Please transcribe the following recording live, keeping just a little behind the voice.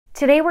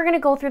Today we're going to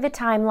go through the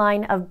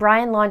timeline of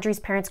Brian Laundrie's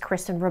parents,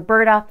 Chris and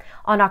Roberta,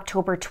 on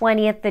October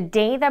 20th, the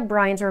day that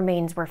Brian's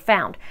remains were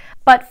found.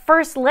 But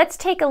first, let's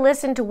take a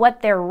listen to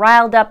what their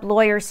riled-up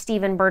lawyer,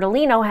 Stephen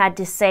Bertolino, had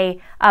to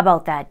say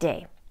about that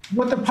day.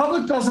 What the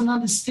public doesn't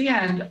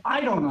understand,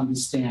 I don't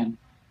understand.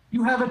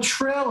 You have a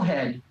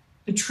trailhead.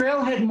 The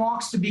trailhead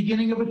marks the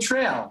beginning of a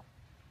trail.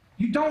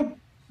 You don't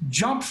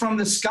jump from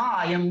the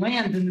sky and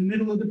land in the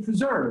middle of the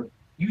preserve.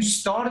 You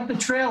start at the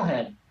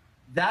trailhead.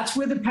 That's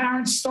where the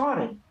parents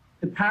started.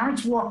 The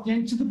parents walked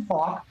into the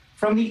park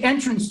from the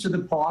entrance to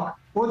the park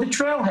or the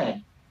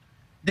trailhead.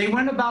 They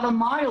went about a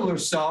mile or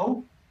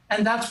so,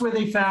 and that's where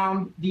they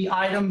found the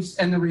items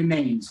and the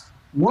remains.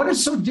 What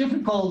is so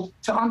difficult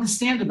to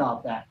understand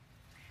about that?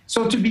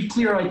 So to be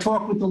clear, I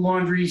talked with the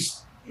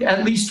Laundries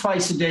at least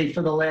twice a day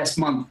for the last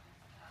month.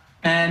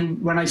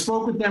 And when I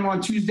spoke with them on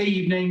Tuesday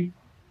evening,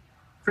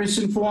 Chris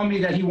informed me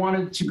that he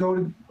wanted to go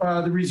to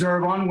the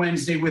reserve on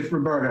Wednesday with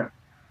Roberta.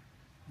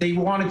 They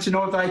wanted to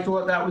know if I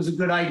thought that was a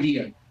good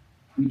idea.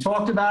 We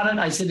talked about it.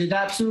 I said, it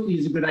absolutely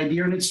is a good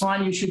idea, and it's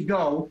fine, you should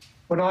go.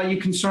 But are you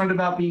concerned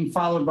about being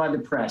followed by the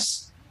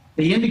press?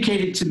 They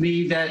indicated to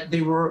me that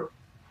they were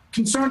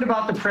concerned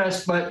about the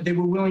press, but they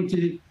were willing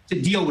to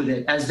deal with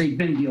it as they've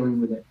been dealing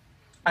with it.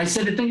 I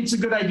said, I think it's a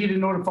good idea to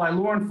notify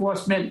law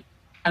enforcement,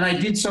 and I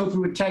did so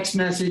through a text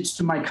message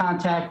to my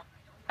contact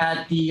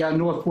at the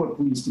Northport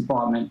Police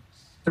Department.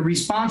 The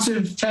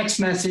responsive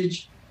text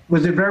message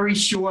was a very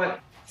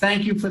short,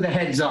 thank you for the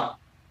heads up.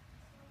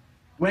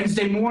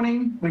 Wednesday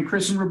morning, when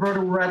Chris and Roberta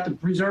were at the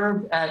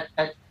preserve at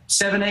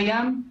 7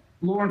 a.m.,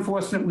 law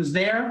enforcement was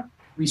there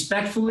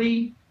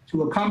respectfully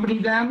to accompany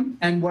them.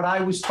 And what I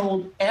was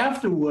told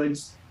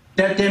afterwards,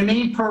 that their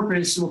main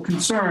purpose or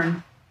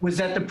concern was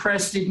that the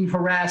press didn't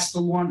harass the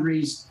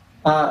Laundries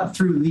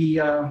through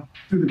the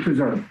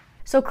preserve.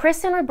 So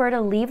Chris and Roberta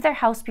leave their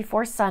house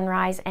before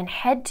sunrise and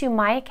head to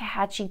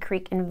Myakkahatchee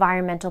Creek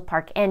Environmental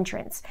Park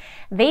entrance.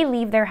 They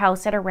leave their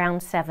house at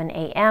around 7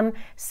 a.m.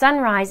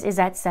 Sunrise is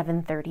at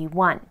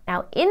 7:31.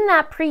 Now, in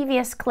that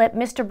previous clip,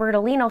 Mr.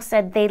 Bertolino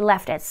said they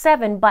left at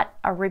 7, but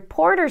a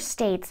reporter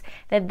states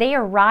that they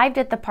arrived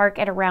at the park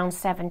at around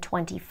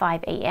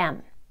 7:25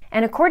 a.m.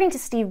 And according to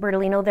Steve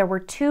Bertolino, there were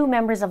two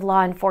members of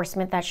law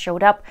enforcement that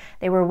showed up.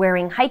 They were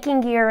wearing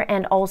hiking gear,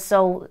 and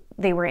also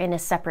they were in a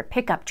separate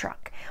pickup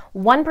truck.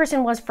 One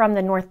person was from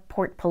the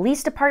Northport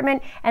Police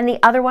Department, and the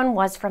other one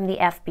was from the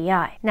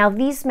FBI. Now,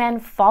 these men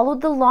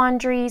followed the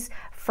Laundries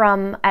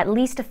from at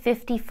least a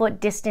 50-foot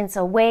distance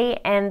away,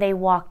 and they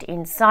walked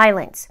in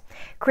silence.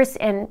 Chris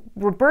and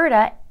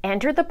Roberta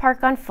entered the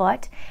park on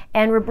foot,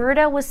 and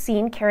Roberta was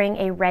seen carrying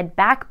a red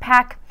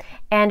backpack,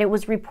 and it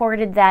was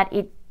reported that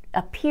it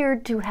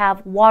appeared to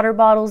have water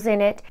bottles in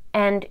it,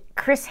 and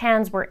Chris'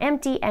 hands were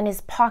empty and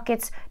his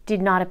pockets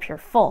did not appear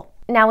full.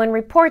 Now, in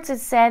reports, it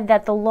said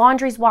that the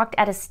Laundries walked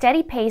at a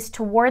steady pace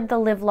toward the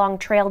Livelong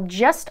Trail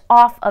just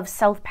off of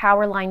South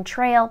Powerline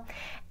Trail,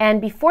 and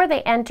before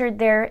they entered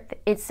there,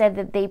 it said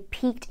that they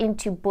peeked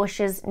into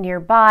bushes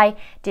nearby,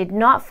 did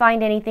not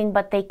find anything,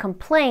 but they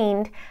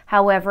complained,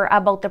 however,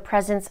 about the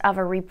presence of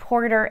a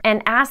reporter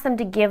and asked them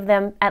to give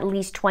them at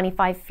least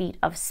 25 feet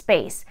of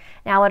space.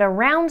 Now, at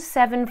around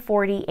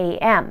 7:40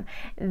 a.m.,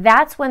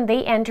 that's when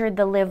they entered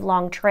the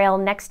Livelong Trail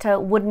next to a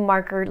wooden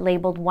marker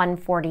labeled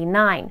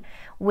 149,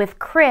 with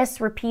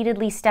Chris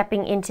repeatedly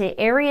stepping into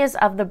areas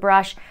of the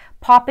brush,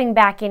 popping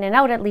back in and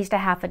out at least a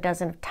half a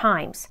dozen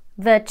times.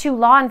 The two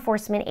law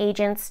enforcement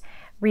agents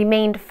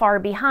remained far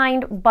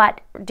behind,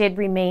 but did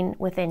remain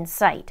within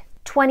sight.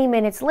 20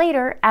 minutes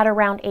later, at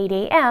around 8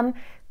 a.m.,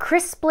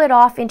 Chris split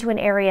off into an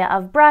area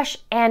of brush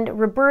and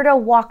Roberta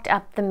walked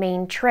up the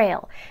main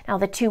trail. Now,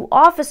 the two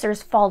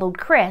officers followed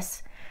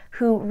Chris,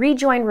 who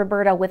rejoined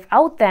Roberta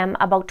without them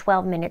about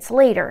 12 minutes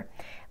later,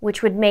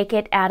 which would make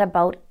it at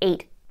about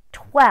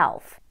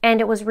 8:12. And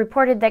it was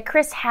reported that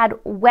Chris had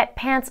wet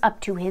pants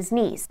up to his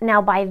knees.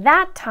 Now, by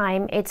that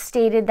time, it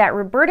stated that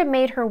Roberta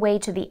made her way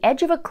to the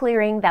edge of a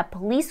clearing that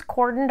police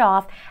cordoned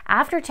off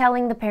after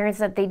telling the parents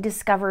that they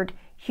discovered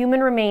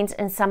human remains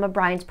and some of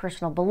Brian's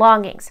personal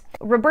belongings.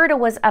 Roberta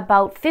was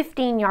about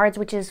 15 yards,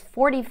 which is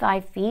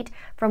 45 feet,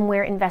 from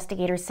where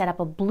investigators set up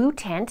a blue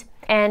tent.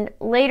 And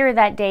later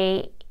that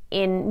day,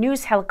 in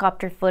news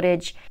helicopter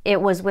footage,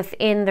 it was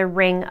within the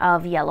ring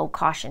of yellow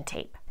caution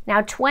tape.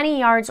 Now, 20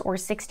 yards or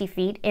 60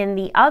 feet in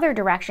the other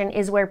direction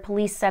is where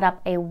police set up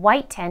a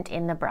white tent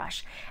in the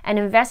brush, and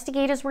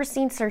investigators were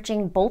seen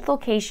searching both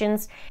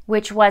locations,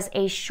 which was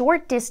a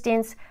short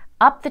distance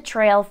up the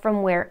trail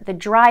from where the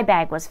dry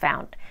bag was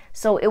found.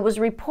 So it was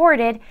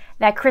reported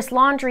that Chris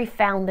Laundrie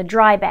found the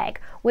dry bag,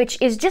 which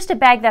is just a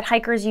bag that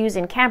hikers use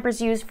and campers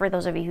use, for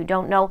those of you who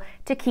don't know,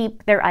 to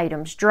keep their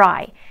items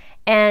dry.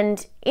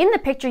 And in the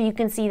picture, you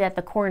can see that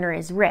the corner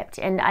is ripped.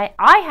 And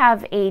I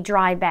have a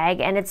dry bag,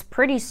 and it's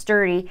pretty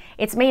sturdy.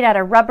 It's made out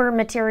of rubber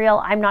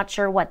material. I'm not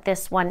sure what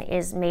this one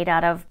is made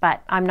out of,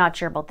 but I'm not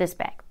sure about this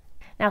bag.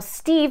 Now,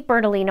 Steve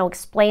Bertolino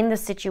explained the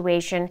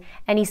situation,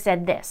 and he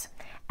said this: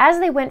 As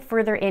they went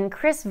further in,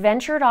 Chris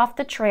ventured off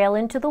the trail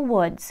into the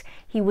woods.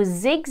 He was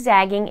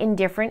zigzagging in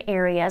different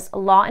areas.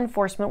 Law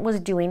enforcement was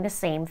doing the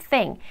same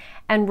thing,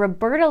 and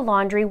Roberta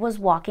Laundrie was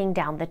walking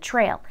down the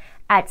trail.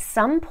 At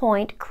some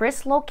point,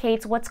 Chris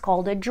locates what's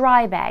called a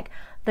dry bag.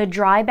 The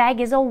dry bag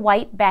is a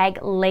white bag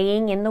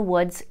laying in the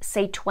woods,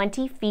 say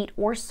 20 feet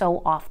or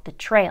so off the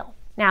trail.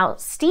 Now,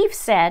 Steve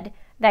said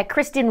that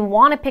Chris didn't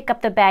want to pick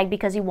up the bag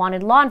because he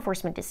wanted law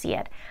enforcement to see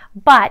it.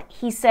 But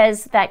he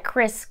says that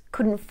Chris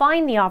couldn't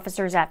find the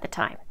officers at the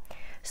time.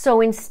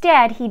 So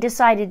instead, he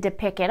decided to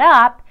pick it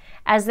up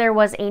as there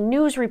was a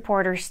news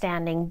reporter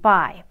standing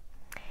by.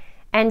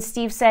 And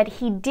Steve said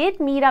he did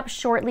meet up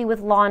shortly with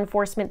law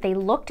enforcement. They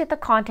looked at the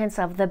contents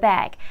of the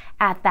bag.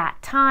 At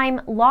that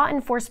time, law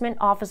enforcement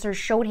officers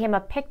showed him a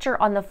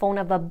picture on the phone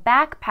of a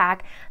backpack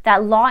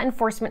that law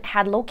enforcement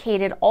had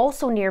located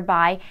also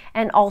nearby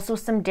and also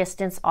some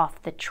distance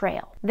off the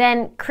trail.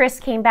 Then Chris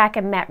came back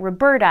and met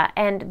Roberta,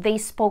 and they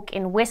spoke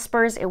in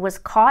whispers. It was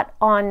caught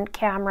on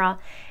camera,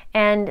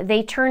 and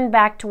they turned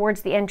back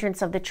towards the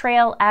entrance of the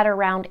trail at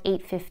around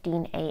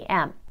 8:15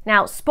 a.m.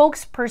 Now,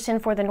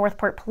 spokesperson for the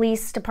Northport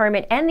Police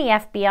Department and the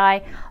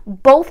FBI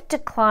both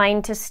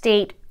declined to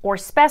state or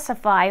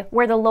specify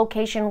where the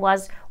location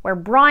was where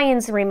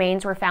Brian's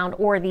remains were found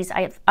or these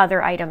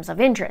other items of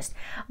interest.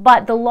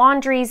 But the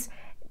Laundries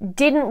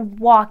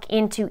didn't walk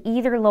into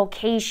either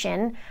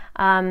location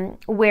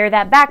where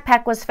that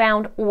backpack was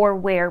found or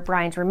where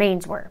Brian's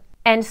remains were.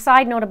 And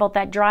side note about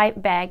that dry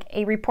bag,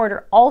 a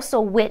reporter also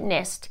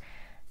witnessed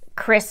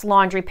Chris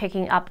Laundrie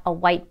picking up a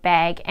white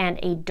bag and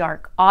a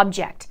dark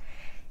object.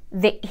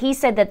 He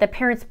said that the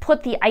parents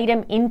put the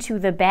item into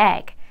the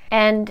bag,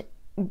 and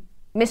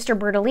Mr.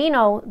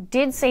 Bertolino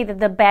did say that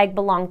the bag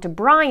belonged to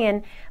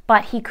Brian,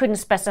 but he couldn't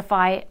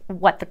specify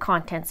what the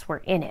contents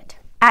were in it.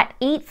 At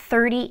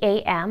 8:30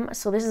 a.m.,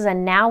 so this is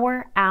an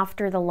hour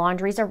after the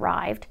Laundries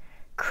arrived,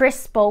 Chris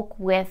spoke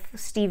with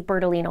Steve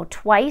Bertolino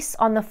twice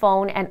on the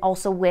phone and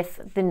also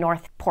with the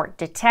Northport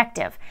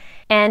detective.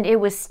 And it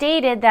was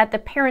stated that the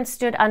parents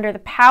stood under the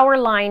power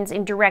lines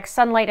in direct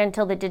sunlight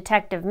until the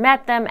detective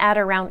met them at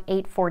around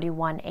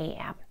 8:41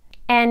 a.m.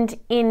 And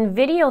in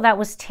video that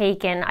was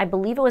taken, I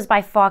believe it was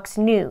by Fox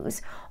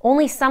News,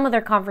 only some of their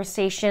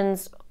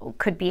conversations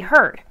could be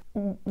heard.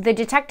 The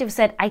detective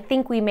said, "I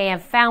think we may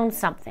have found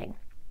something."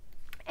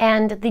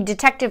 And the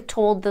detective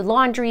told the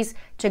Laundries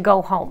to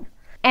go home.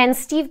 And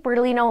Steve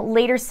Bertolino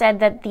later said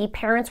that the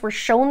parents were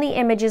shown the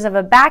images of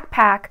a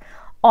backpack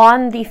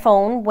on the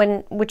phone,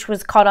 which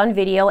was caught on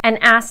video, and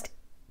asked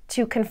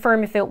to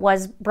confirm if it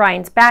was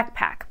Brian's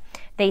backpack.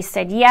 They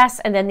said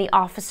yes, and then the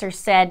officer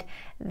said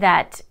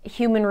that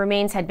human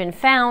remains had been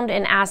found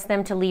and asked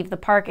them to leave the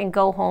park and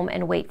go home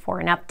and wait for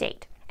an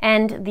update.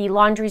 And the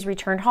Laundries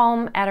returned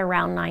home at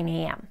around 9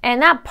 a.m.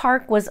 And that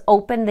park was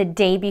open the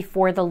day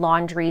before the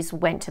Laundries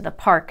went to the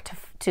park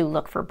to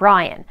look for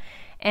Brian.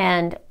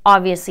 And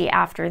obviously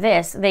after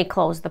this, they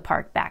closed the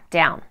park back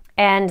down.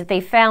 And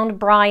they found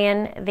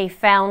Brian, they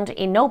found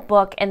a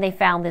notebook, and they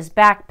found this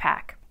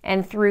backpack.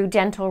 And through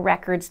dental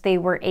records, they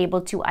were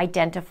able to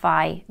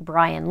identify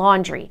Brian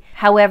Laundrie.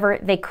 However,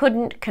 they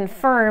couldn't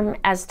confirm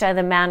as to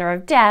the manner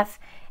of death.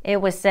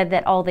 It was said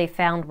that all they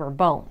found were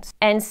bones.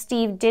 And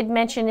Steve did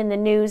mention in the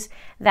news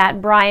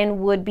that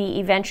Brian would be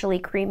eventually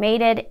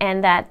cremated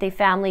and that the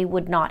family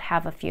would not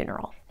have a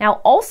funeral. Now,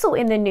 also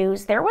in the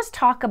news, there was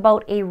talk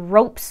about a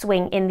rope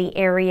swing in the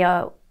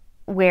area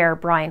where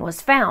Brian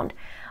was found.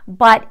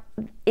 But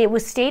it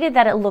was stated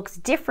that it looks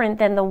different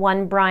than the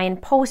one Brian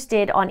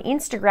posted on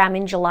Instagram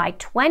in July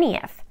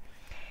 20th.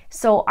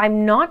 So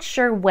I'm not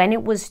sure when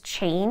it was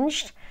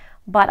changed,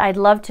 but I'd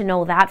love to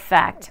know that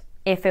fact,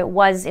 if it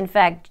was in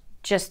fact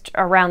just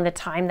around the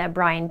time that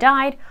Brian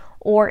died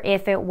or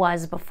if it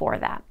was before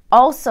that.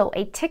 Also,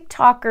 a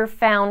TikToker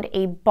found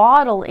a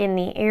bottle in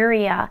the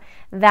area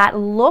that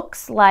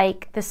looks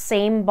like the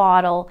same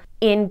bottle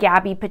in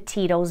Gabby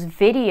Petito's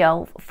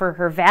video for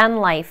her van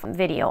life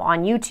video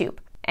on YouTube.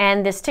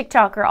 And this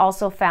TikToker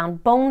also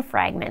found bone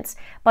fragments,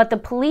 but the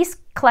police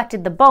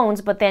collected the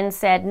bones, but then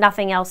said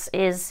nothing else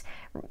is,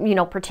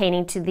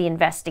 pertaining to the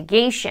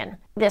investigation.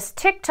 This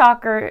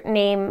TikToker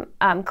named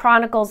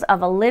Chronicles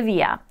of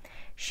Olivia,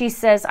 she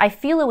says, "I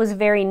feel it was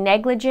very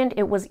negligent.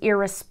 It was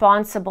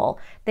irresponsible.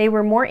 They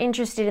were more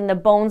interested in the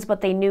bones,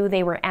 but they knew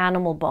they were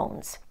animal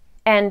bones."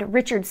 And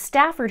Richard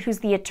Stafford, who's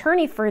the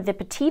attorney for the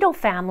Petito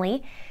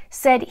family,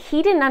 said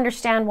he didn't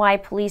understand why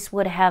police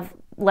would have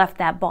left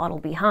that bottle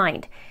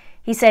behind.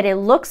 He said, "It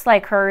looks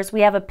like hers.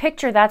 We have a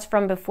picture that's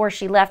from before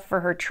she left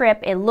for her trip.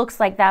 It looks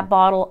like that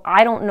bottle.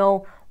 I don't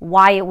know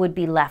why it would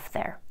be left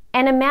there."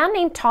 And a man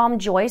named Tom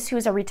Joyce,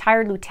 who's a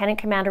retired lieutenant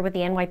commander with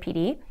the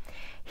NYPD,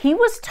 he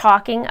was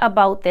talking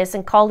about this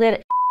and called it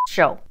a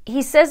show.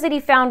 He says that he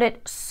found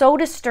it so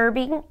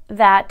disturbing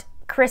that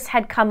Chris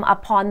had come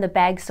upon the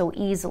bag so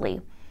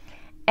easily.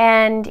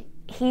 And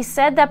he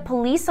said that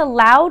police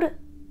allowed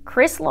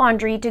Chris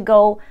Laundrie to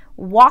go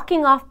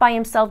walking off by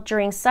himself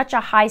during such a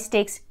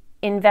high-stakes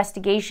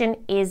investigation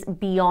is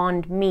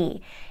beyond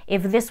me.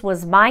 If this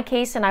was my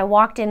case and I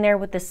walked in there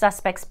with the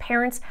suspect's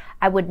parents,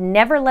 I would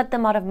never let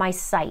them out of my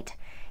sight.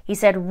 He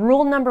said,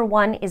 rule number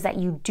 1 is that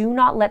you do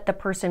not let the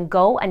person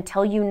go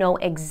until you know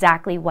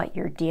exactly what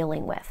you're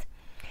dealing with.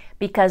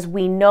 Because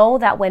we know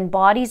that when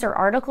bodies or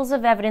articles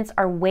of evidence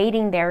are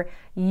waiting there,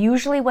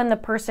 usually when the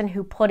person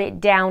who put it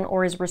down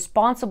or is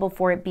responsible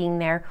for it being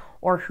there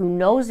or who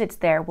knows it's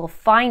there will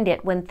find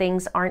it when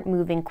things aren't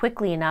moving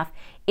quickly enough,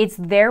 it's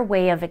their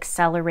way of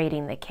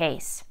accelerating the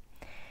case.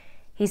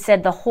 He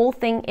said the whole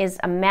thing is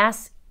a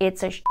mess.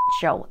 It's a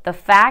show. The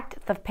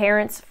fact the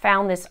parents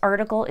found this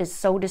article is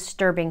so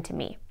disturbing to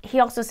me. He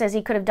also says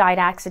he could have died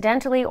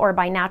accidentally or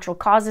by natural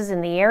causes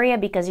in the area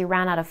because he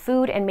ran out of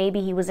food and maybe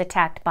he was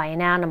attacked by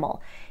an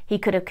animal. He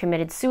could have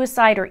committed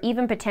suicide or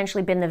even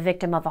potentially been the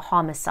victim of a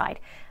homicide.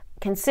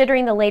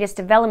 Considering the latest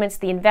developments,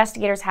 the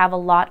investigators have a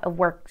lot of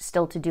work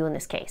still to do in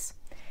this case.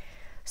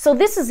 So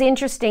this is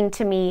interesting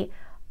to me.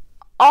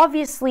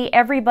 Obviously,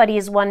 everybody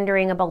is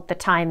wondering about the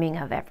timing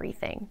of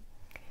everything.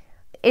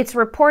 It's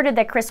reported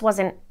that Chris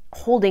wasn't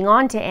holding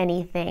on to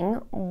anything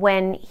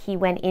when he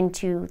went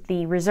into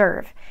the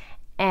reserve,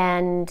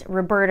 and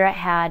Roberta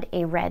had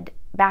a red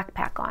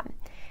backpack on.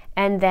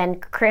 And then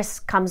Chris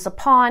comes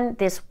upon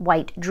this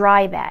white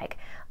dry bag.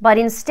 But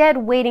instead,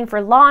 waiting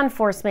for law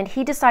enforcement,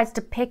 he decides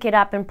to pick it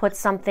up and put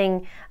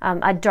something,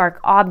 a dark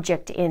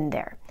object in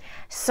there.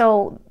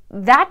 So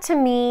that to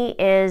me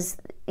is,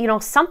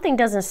 something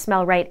doesn't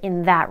smell right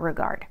in that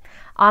regard.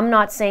 I'm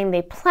not saying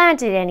they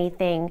planted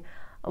anything,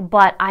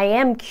 but I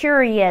am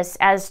curious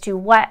as to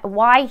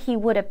why he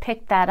would have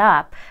picked that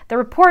up. The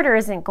reporter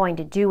isn't going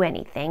to do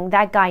anything.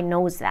 That guy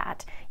knows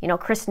that.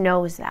 Chris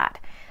knows that.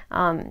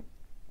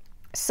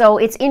 So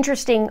it's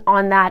interesting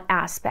on that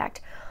aspect.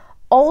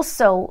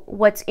 Also,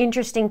 what's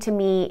interesting to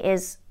me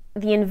is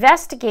the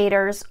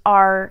investigators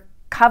are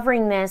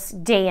covering this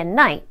day and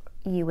night,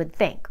 you would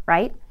think,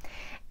 right?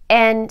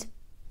 And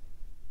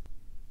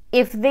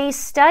if they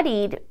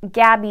studied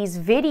Gabby's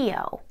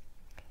video,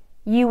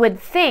 you would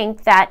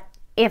think that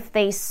if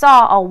they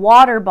saw a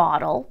water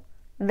bottle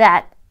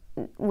that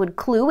would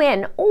clue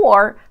in,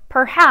 or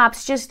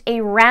perhaps just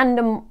a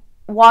random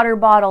water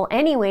bottle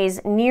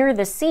anyways near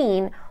the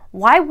scene,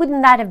 why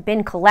wouldn't that have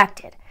been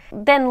collected?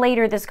 Then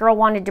later this girl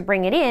wanted to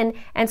bring it in,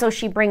 and so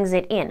she brings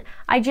it in.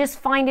 I just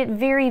find it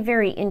very,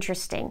 very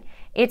interesting.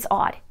 It's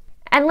odd.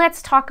 And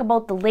let's talk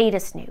about the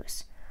latest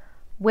news,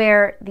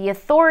 where the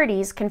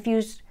authorities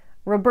confused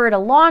Roberta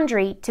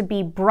Laundrie to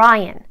be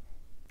Brian.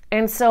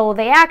 And so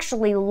they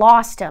actually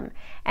lost him.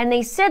 And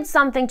they said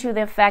something to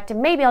the effect,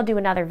 and maybe I'll do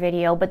another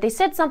video, but they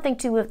said something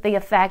to the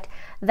effect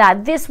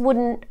that this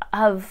wouldn't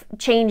have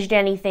changed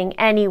anything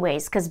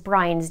anyways because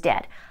Brian's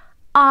dead.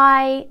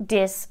 I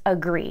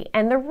disagree.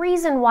 And the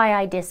reason why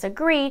I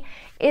disagree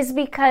is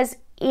because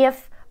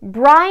if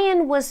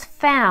Brian was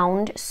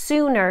found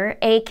sooner,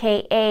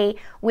 aka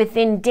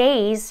within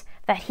days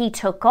that he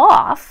took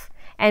off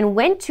and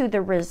went to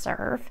the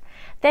reserve,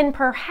 then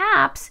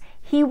perhaps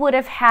he would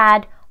have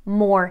had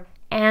more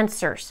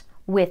answers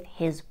with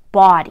his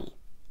body.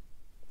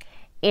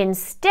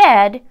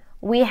 Instead,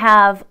 we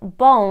have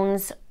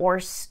bones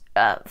or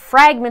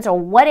fragments or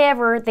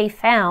whatever they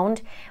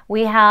found.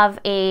 We have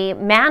a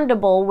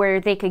mandible where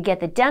they could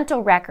get the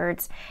dental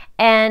records,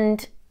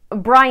 and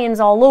Brian's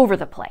all over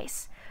the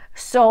place.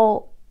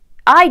 So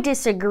I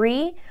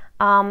disagree.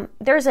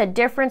 There's a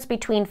difference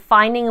between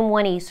finding him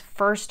when he's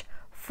first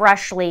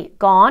freshly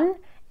gone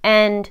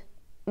and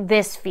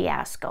this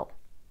fiasco.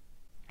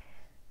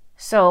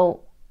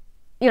 So,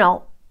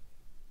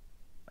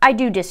 I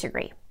do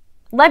disagree.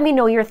 Let me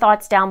know your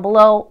thoughts down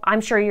below.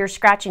 I'm sure you're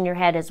scratching your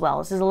head as well.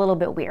 This is a little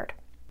bit weird.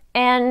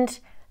 And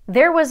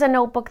there was a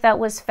notebook that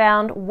was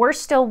found. We're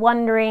still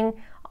wondering,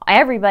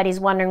 everybody's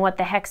wondering what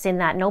the heck's in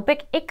that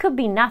notebook. It could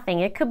be nothing.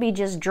 It could be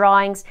just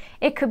drawings.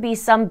 It could be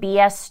some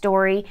BS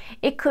story.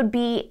 It could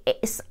be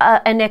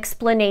an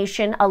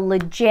explanation, a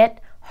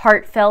legit,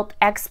 heartfelt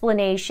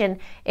explanation.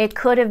 It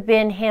could have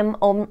been him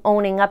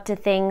owning up to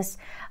things,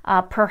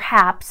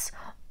 perhaps,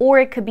 or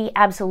it could be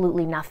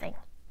absolutely nothing.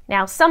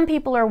 Now, some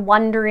people are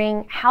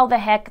wondering how the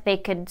heck they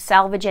could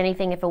salvage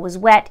anything if it was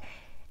wet.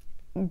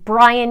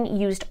 Brian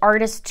used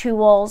artist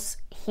tools.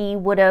 He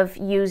would have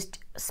used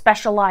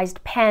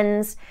specialized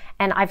pens,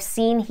 and I've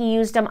seen he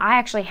used them. I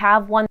actually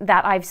have one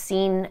that I've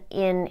seen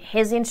in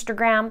his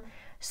Instagram.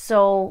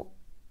 So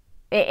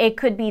it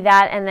could be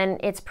that, and then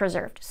it's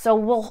preserved.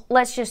 So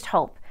let's just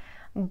hope.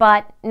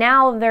 But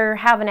now they're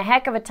having a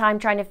heck of a time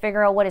trying to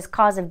figure out what his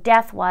cause of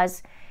death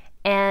was.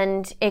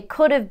 And it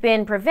could have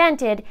been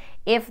prevented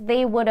if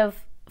they would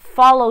have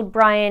followed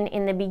Brian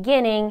in the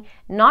beginning,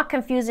 not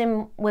confuse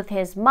him with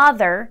his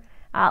mother.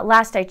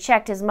 Last I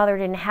checked, his mother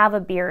didn't have a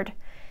beard,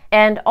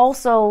 and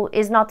also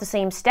is not the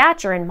same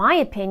stature, in my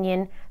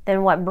opinion,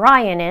 than what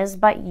Brian is,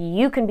 but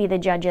you can be the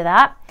judge of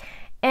that.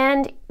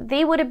 And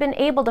they would have been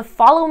able to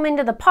follow him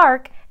into the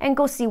park and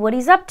go see what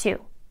he's up to.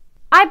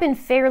 I've been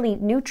fairly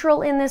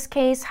neutral in this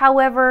case.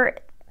 However,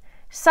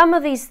 some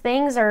of these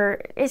things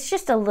it's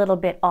just a little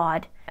bit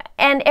odd.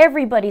 And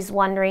everybody's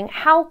wondering,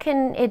 how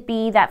can it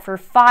be that for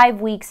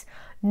 5 weeks,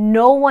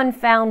 no one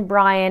found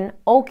Brian?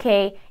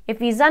 Okay, if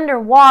he's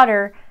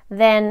underwater,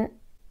 then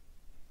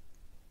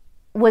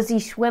was he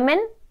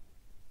swimming?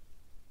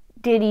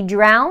 Did he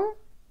drown?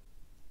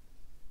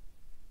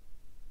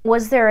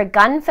 Was there a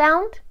gun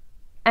found?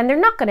 And they're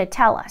not going to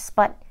tell us,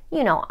 but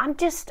you know,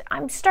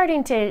 I'm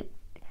starting to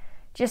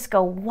just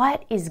go,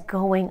 what is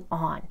going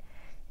on?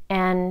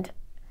 And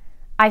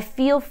I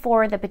feel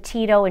for the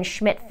Petito and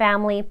Schmidt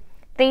family.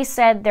 They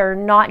said they're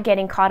not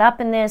getting caught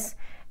up in this.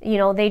 You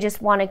know, they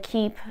just want to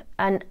keep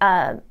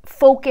a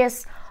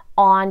focus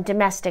on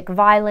domestic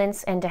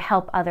violence and to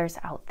help others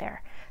out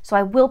there. So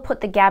I will put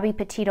the Gabby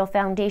Petito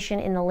Foundation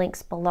in the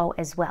links below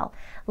as well.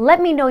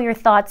 Let me know your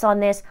thoughts on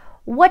this.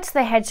 What's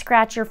the head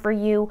scratcher for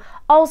you?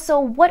 Also,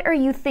 what are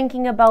you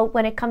thinking about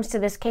when it comes to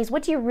this case?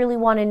 What do you really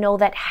want to know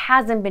that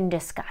hasn't been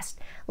discussed?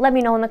 Let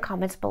me know in the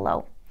comments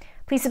below.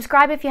 Please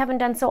subscribe if you haven't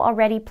done so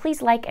already.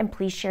 Please like and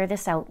please share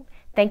this out.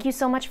 Thank you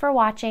so much for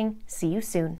watching. See you soon.